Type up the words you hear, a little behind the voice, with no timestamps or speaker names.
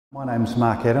My name's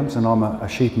Mark Adams and I'm a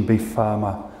sheep and beef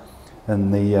farmer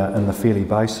in the Fairlie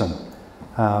Basin.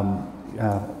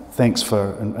 Thanks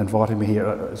for inviting me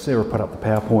here. Sarah put up the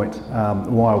PowerPoint.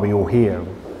 Why are we all here?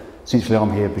 Essentially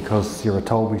I'm here because Sarah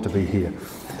told me to be here.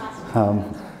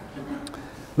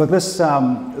 Look, this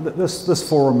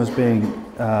forum is being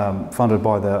funded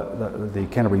by the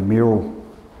Canterbury Mayoral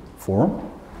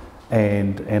Forum,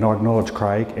 and I acknowledge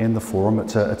Craig and the forum.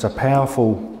 It's a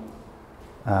powerful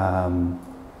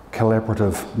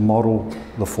collaborative model,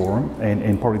 the forum,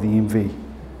 and probably the envy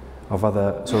of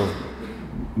other sort of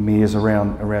mayors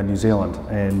around New Zealand,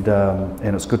 and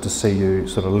it's good to see you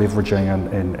sort of leveraging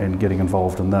and getting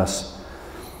involved in this.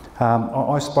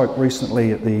 I spoke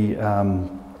recently at the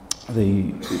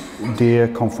DARE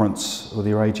conference, or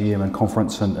the AGM and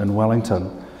conference in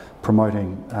Wellington,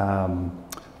 promoting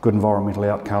good environmental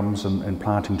outcomes and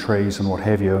planting trees and what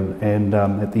have you. And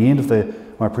at the end of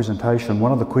my presentation,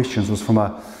 one of the questions was from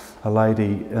a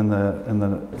lady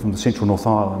from the Central North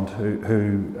Island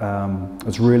who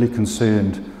is really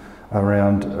concerned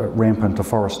around rampant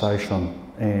deforestation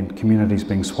and communities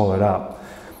being swallowed up,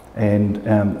 and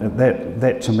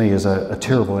that to me is a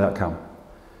terrible outcome.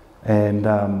 And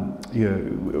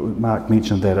Mark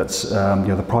mentioned that it's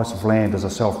the price of land is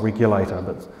a self-regulator,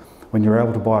 but when you're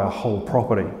able to buy a whole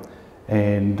property,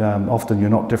 and often you're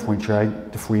not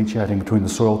differentiating between the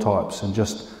soil types and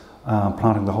just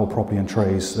planting the whole property in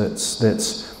trees,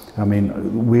 I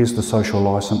mean, where's the social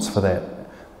license for that?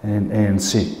 And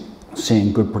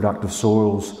seeing good productive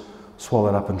soils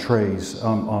swallowed up in trees.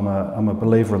 I'm a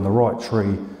believer in the right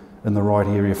tree in the right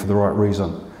area for the right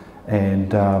reason.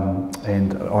 And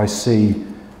I see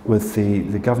with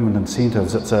the government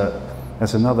incentives, it's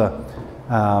another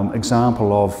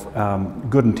example of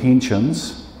good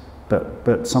intentions,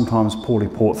 but sometimes poorly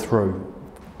thought through,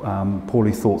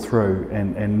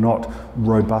 and not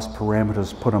robust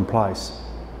parameters put in place.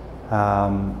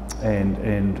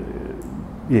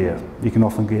 Yeah, you can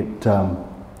often get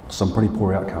some pretty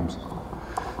poor outcomes.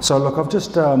 So look, I've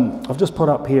just put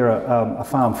up here a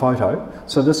farm photo.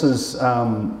 So this is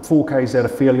 4 k's out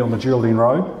of Fairlie on the Geraldine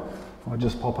Road. I'll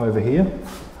just pop over here.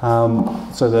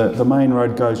 So the main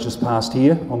road goes just past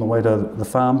here on the way to the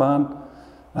farm barn.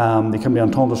 You come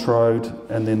down Tondas Road,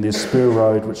 and then there's Spur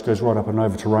Road, which goes right up and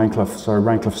over to Raincliffe. So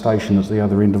Raincliffe Station is the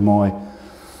other end of my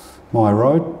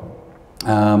road.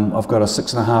 I've got a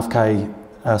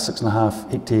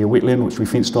 6.5 hectare wetland, which we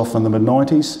fenced off in the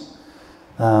mid-90s.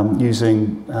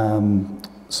 Using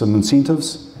some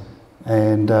incentives,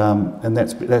 and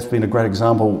that's been a great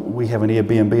example. We have an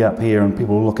Airbnb up here, and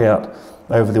people look out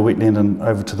over the wetland and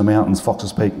over to the mountains,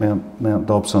 Foxes Peak, Mount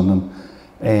Dobson,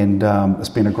 and it's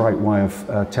been a great way of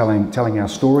telling our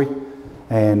story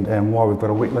and why we've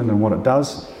got a wetland and what it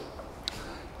does,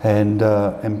 and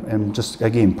just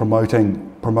again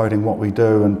promoting what we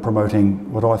do and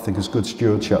promoting what I think is good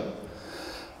stewardship.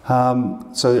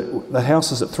 So the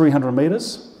house is at 300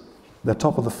 metres, the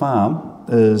top of the farm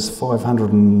is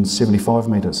 575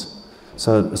 metres.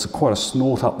 So it's quite a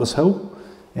snort up this hill,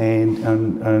 and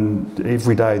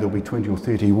every day there'll be 20 or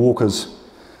 30 walkers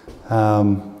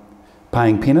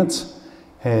paying penance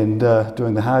and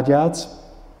doing the hard yards.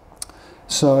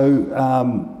 So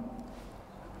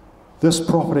this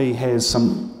property has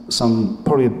some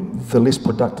probably the less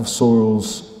productive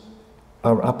soils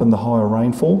are up in the higher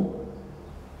rainfall.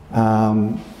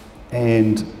 And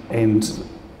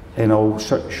I'll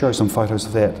show some photos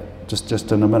of that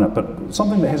just in a minute. But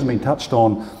something that hasn't been touched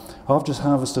on, I've just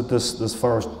harvested this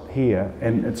forest here,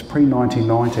 and it's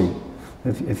pre-1990.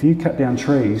 If you cut down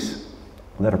trees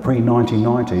that are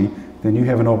pre-1990, then you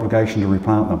have an obligation to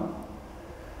replant them.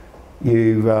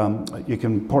 You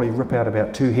can probably rip out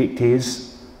about 2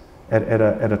 hectares at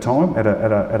a time,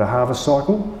 at a harvest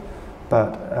cycle.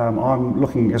 But I'm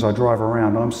looking, as I drive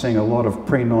around, I'm seeing a lot of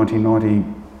pre-1990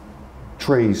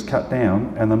 trees cut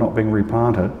down and they're not being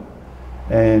replanted.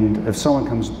 And if someone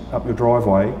comes up your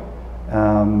driveway,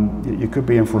 you could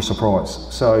be in for a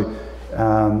surprise. So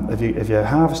if you're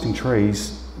harvesting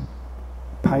trees,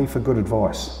 pay for good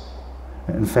advice.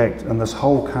 In fact, in this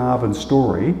whole carbon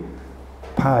story,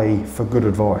 pay for good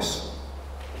advice.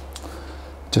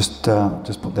 Just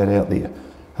put that out there.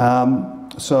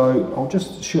 So I'll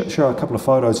just show a couple of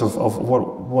photos of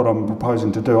what I'm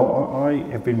proposing to do. I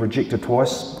have been rejected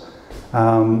twice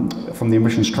from the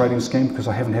emissions trading scheme because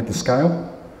I haven't had the scale,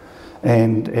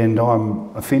 and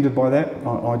I'm offended by that.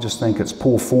 I just think it's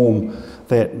poor form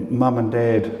that mum and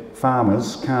dad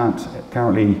farmers can't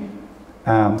currently,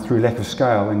 through lack of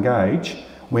scale, engage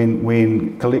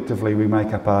when collectively we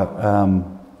make up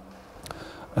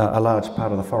a large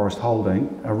part of the forest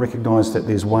holding, recognise that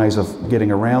there's ways of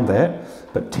getting around that,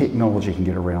 but technology can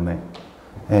get around that.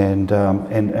 And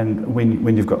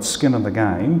when you've got skin in the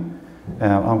game,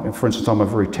 for instance, I'm a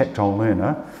very tactile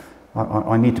learner.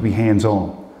 I need to be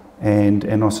hands-on,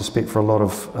 and I suspect for a lot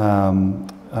of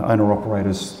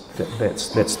owner-operators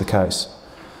that's the case.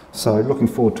 So looking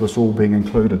forward to us all being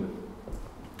included.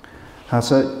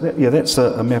 That's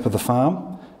a map of the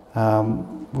farm.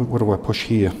 What do I push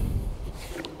here?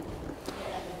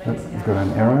 We've got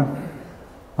an arrow.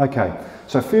 Okay,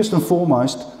 so first and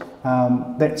foremost,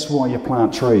 that's why you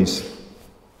plant trees,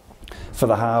 for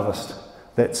the harvest.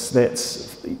 That's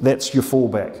your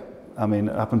fallback. I mean,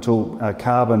 up until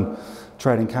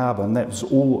trading carbon, that was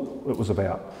all it was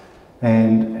about.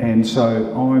 And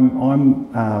so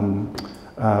I'm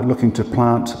looking to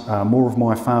plant more of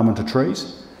my farm into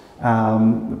trees,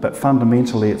 but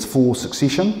fundamentally it's for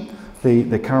succession.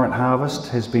 The current harvest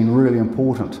has been really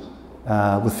important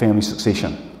with family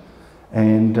succession.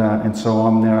 And so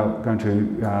I'm now going to,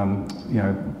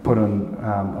 put in,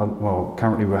 well,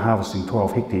 currently we're harvesting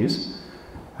 12 hectares,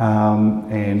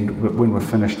 and when we're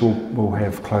finished, we'll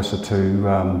have closer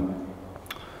to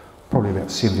probably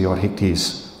about 70 odd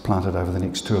hectares planted over the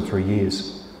next 2 or 3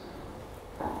 years.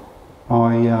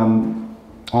 I'm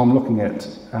looking at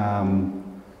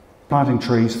planting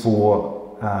trees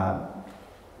for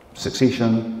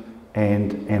succession,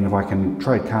 and if I can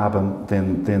trade carbon,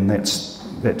 then that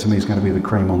to me is going to be the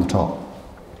cream on the top.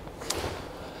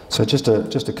 So just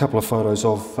a couple of photos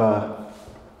of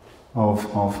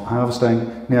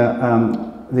harvesting.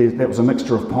 Now that was a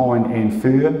mixture of pine and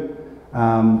fir.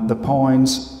 The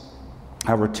pines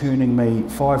are returning me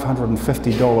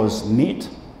 $550 net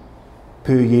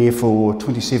per year for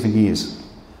 27 years,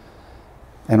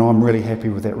 and I'm really happy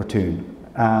with that return.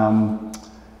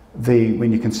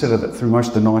 When you consider that through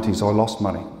most of the 90s I lost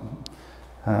money,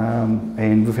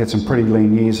 and we've had some pretty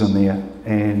lean years in there,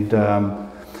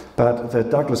 but the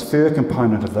Douglas fir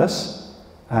component of this,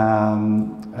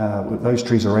 those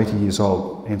trees are 80 years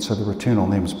old, and so the return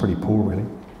on them is pretty poor really.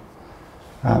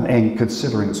 And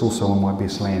considering it's also on my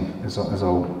best land, as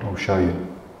I'll show you.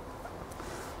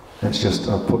 That's just,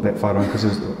 I'll put that photo in because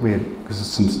there's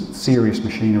some serious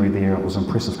machinery there. It was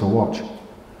impressive to watch.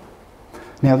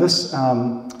 Now this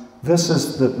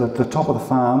is the top of the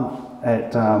farm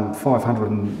at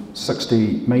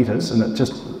 560 metres, and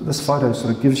this photo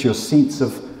sort of gives you a sense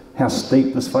of how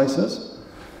steep this face is.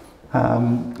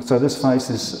 So this face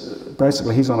is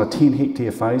basically, he's on a 10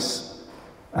 hectare face,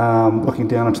 looking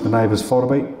down into the neighbour's fodder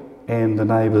beet and the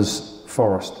neighbour's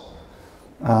forest.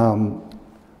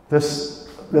 This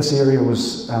area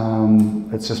was,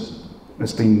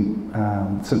 it's been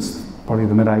since probably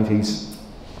the mid-80s,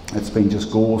 it's been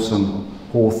just gorse and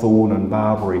hawthorn and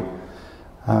barberry.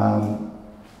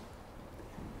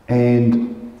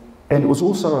 And it was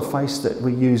also a face that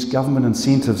we used government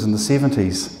incentives in the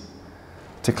 70s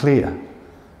to clear.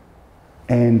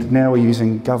 And now we're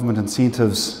using government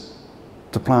incentives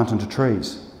to plant into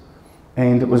trees.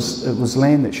 And it was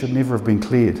land that should never have been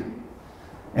cleared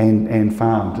and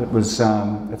farmed.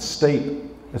 It's steep,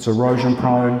 it's erosion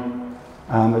prone,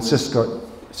 it's just got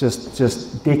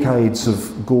just decades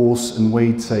of gorse and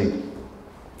weed seed.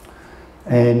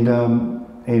 And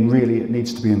really it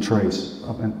needs to be in trees.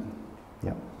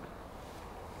 Yeah.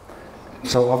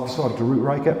 So I've decided to root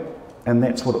rake it, and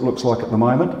that's what it looks like at the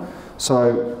moment.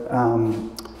 So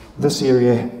this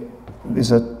area,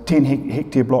 there's a 10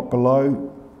 hectare block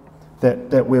below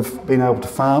that we've been able to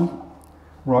farm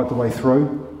right the way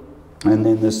through, and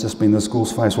then there's just been this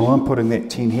gorse face. Well, I'm putting that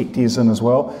 10 hectares in as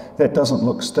well. That doesn't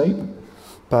look steep,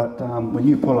 but when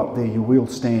you pull up there, your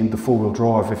wheels stand the four-wheel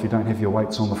drive if you don't have your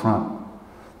weights on the front.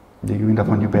 You end up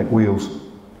on your back wheels,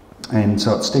 and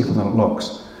so it's steeper than it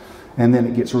looks. And then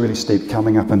it gets really steep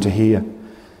coming up into here.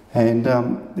 And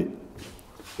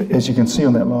as you can see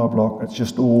on that lower block, it's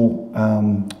just all,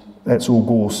 that's all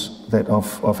gorse that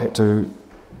I've had to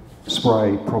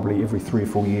spray probably every 3 or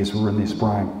 4 years. We're in there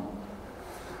spraying.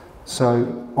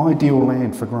 So ideal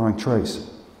land for growing trees.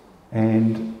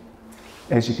 And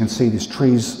as you can see, there's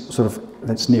trees sort of,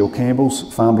 that's Neil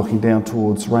Campbell's farm looking down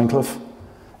towards Raincliffe,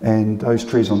 and those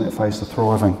trees on that face are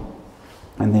thriving.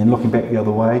 And then looking back the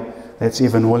other way, that's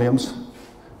Evan Williams,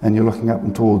 and you're looking up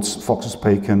and towards Fox's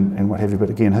Peak and what have you, but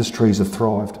again, his trees have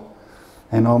thrived.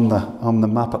 And I'm the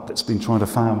muppet that's been trying to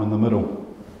farm in the middle.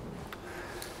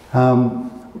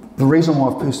 The reason why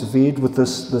I've persevered with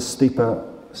this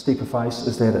steeper face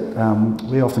is that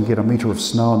we often get a metre of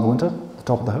snow in the winter at the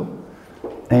top of the hill,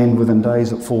 and within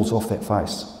days it falls off that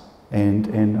face.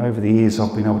 And over the years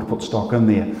I've been able to put stock in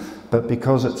there, but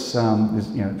because it's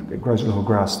it grows a little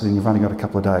grass, then you've only got a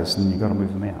couple of days, and then you've got to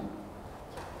move them out.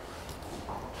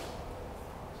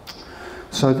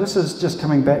 So this is just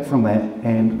coming back from that,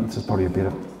 and this is probably a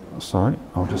better, sorry,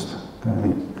 I'll just go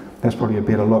there. That's probably a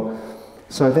better look.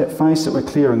 So that face that we're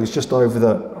clearing is just over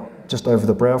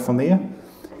the brow from there,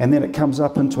 and then it comes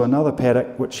up into another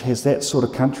paddock which has that sort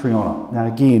of country on it. Now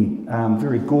again,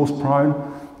 very gorse prone,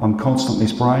 I'm constantly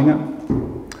spraying it,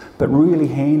 but really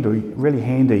handy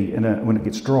when it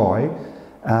gets dry,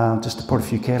 just to put a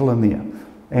few cattle in there.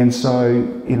 And so,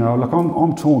 you know, look,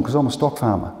 I'm torn because I'm a stock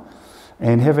farmer.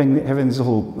 And having these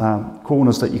little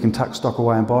corners that you can tuck stock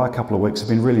away and buy a couple of weeks have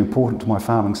been really important to my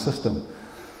farming system.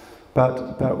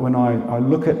 But when I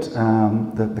look at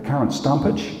the current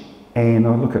stumpage and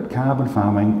I look at carbon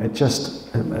farming, it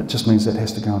just means that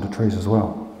has to go into trees as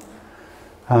well.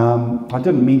 I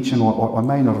didn't mention, or I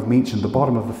may not have mentioned, the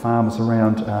bottom of the farm is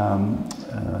around,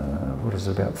 what is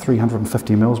it, about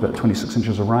 350 mils, about 26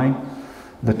 inches of rain.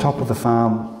 The top of the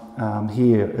farm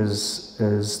here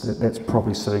that's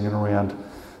probably sitting at around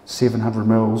 700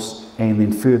 mils, and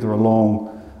then further along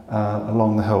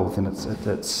the hill, then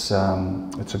it's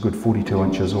a good 42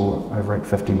 inches or over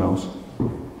 850 mils.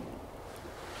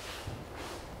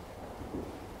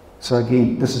 So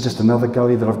again, this is just another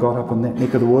gully that I've got up in that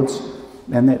neck of the woods,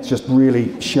 and that's just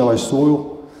really shallow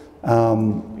soil,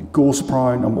 gorse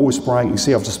prone. I'm always spraying. You can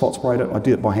see I've just spot sprayed it. I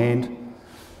do it by hand,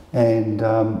 and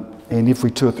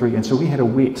every 2 or 3. And so we had a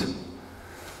wet.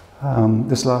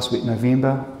 This last wet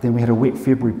November, then we had a wet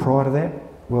February prior to that.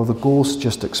 Well, the gorse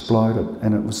just exploded,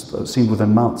 and it seemed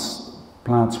within months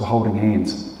plants were holding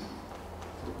hands.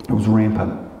 It was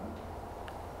rampant.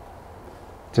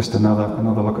 Just another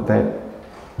look at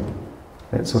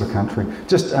that sort of country.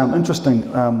 Just interesting,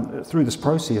 through this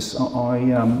process,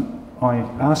 I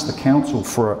asked the council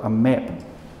for a map.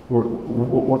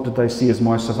 What did they see as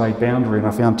my surveyed boundary, and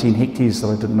I found 10 hectares that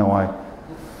I didn't know I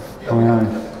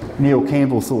owned. Neil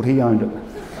Campbell thought he owned it.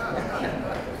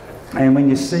 And when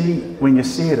you see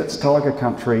it, it's tiger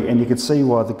country, and you could see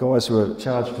why the guys who were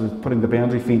charged with putting the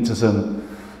boundary fences in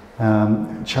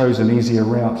chose an easier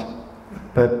route.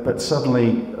 But suddenly,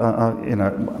 you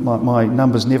know, my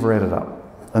numbers never added up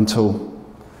until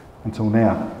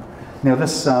now. Now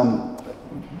this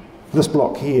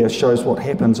block here shows what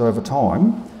happens over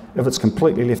time if it's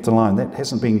completely left alone. That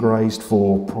hasn't been grazed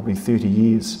for probably 30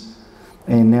 years.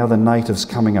 And now the natives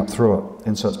coming up through it,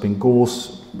 and so it's been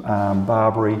gorse,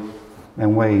 barberry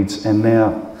and weeds, and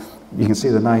now you can see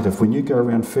the native. When you go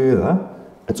around further,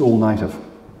 it's all native,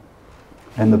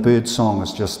 and the bird song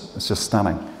is just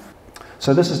stunning.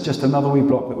 So this is just another wee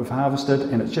block that we've harvested,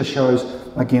 and it just shows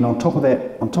again on top of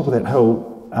that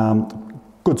hill,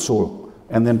 good soil,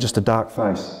 and then just a dark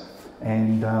face,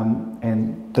 and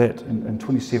that in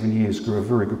 27 years grew a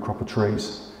very good crop of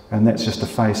trees. And that's just a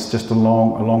face, just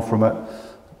along from it,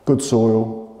 good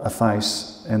soil, a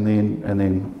face, and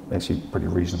then actually pretty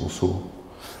reasonable soil.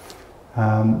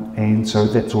 And so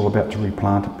that's all about to be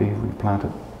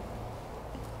replanted.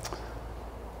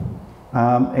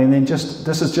 And then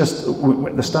this is just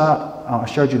at the start. I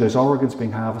showed you those Oregons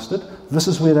being harvested. This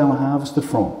is where they were harvested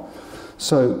from.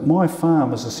 So my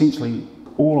farm is essentially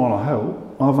all on a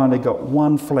hill. I've only got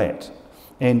one flat.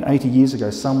 And 80 years ago,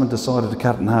 someone decided to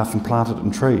cut it in half and plant it in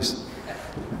trees.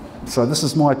 So this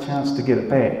is my chance to get it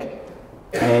back.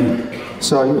 And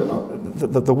so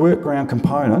the work ground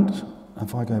component,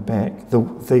 if I go back,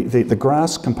 the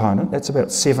grass component, that's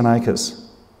about 7 acres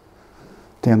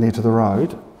down there to the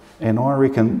road. And I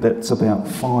reckon that's about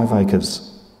 5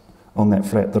 acres on that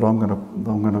flat that I'm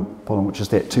going to pull on, which is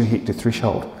that 2 hectare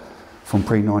threshold from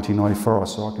pre-1994,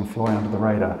 so I can fly under the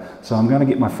radar. So I'm going to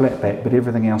get my flat back, but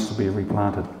everything else will be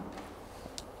replanted.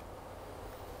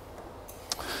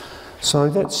 So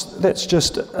that's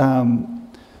just a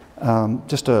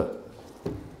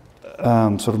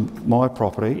sort of my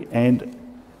property, and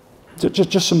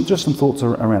just some thoughts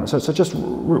around it. So just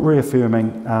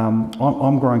reaffirming,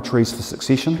 I'm growing trees for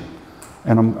succession,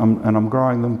 and I'm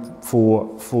growing them for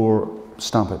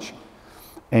stumpage,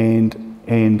 and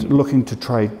looking to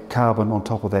trade carbon on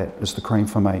top of that is the cream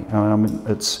for me. I mean,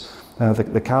 it's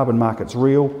the carbon market's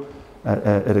real,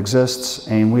 it exists,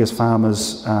 and we as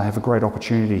farmers have a great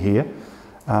opportunity here.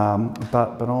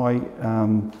 But I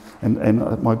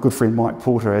and my good friend Mike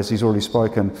Porter, as he's already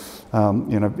spoken,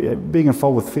 you know, being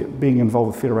involved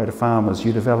with federated farmers,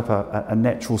 you develop a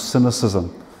natural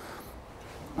cynicism.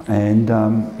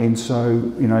 And so,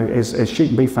 you know, as sheep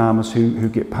and beef farmers who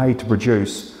get paid to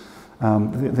produce,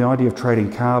 the idea of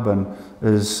trading carbon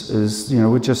is you know,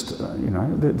 we're just, you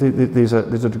know, there's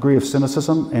a degree of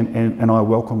cynicism, and I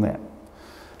welcome that.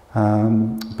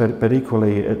 But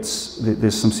equally,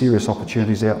 there's some serious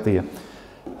opportunities out there.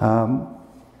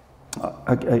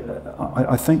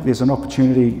 I think there's an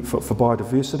opportunity for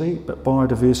biodiversity, but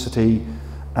biodiversity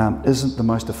isn't the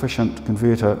most efficient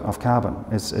converter of carbon,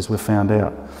 as we've found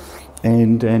out.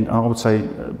 And I would say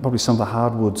probably some of the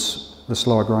hardwoods, the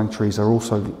slower growing trees, are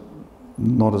also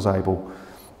not as able.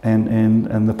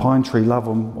 And the pine tree, love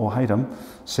them or hate them,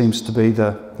 seems to be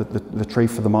the tree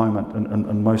for the moment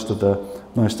in most of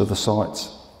the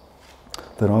sites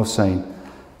that I've seen.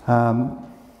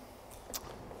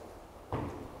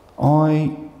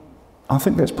 I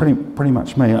think that's pretty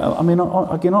much me. I mean,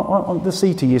 this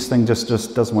ETS thing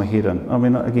just does my head in. I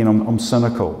mean, again, I'm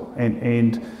cynical,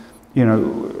 and you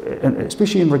know, and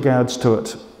especially in regards to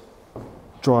it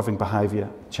driving behaviour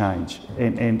change.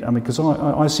 And I mean, because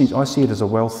I see it as a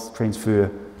wealth transfer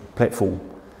platform,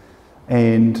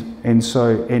 and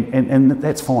so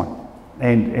that's fine.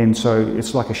 And so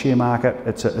it's like a share market.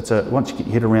 It's a once you get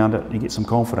your head around it, you get some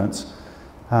confidence.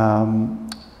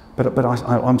 But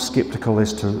I'm sceptical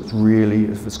as to really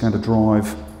if it's going to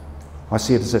drive. I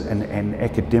see it as an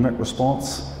academic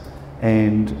response,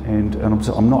 and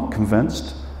I'm not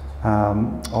convinced.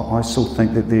 I still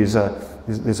think that there's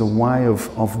a way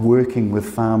of working with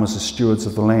farmers as stewards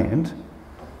of the land,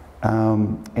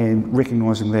 and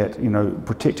recognising that, you know,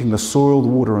 protecting the soil, the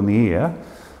water, and the air.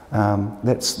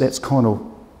 That's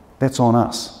on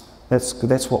us.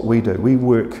 That's what we do. We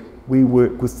work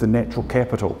with the natural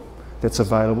capital that's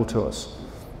available to us.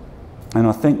 And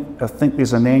I think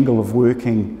there's an angle of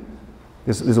working.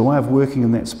 There's a way of working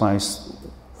in that space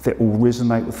that will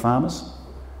resonate with farmers.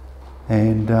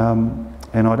 And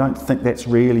I don't think that's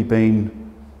really been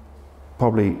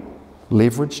probably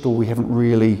leveraged, or we haven't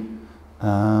really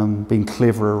been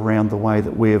clever around the way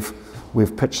that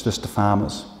we've pitched this to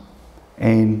farmers.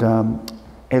 And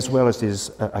as well as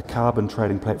there's a carbon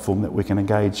trading platform that we can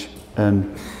engage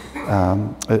in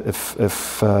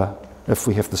if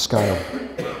we have the scale.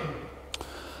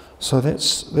 So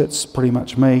that's pretty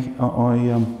much me.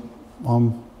 I'm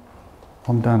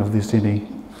done if there's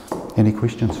any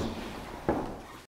questions.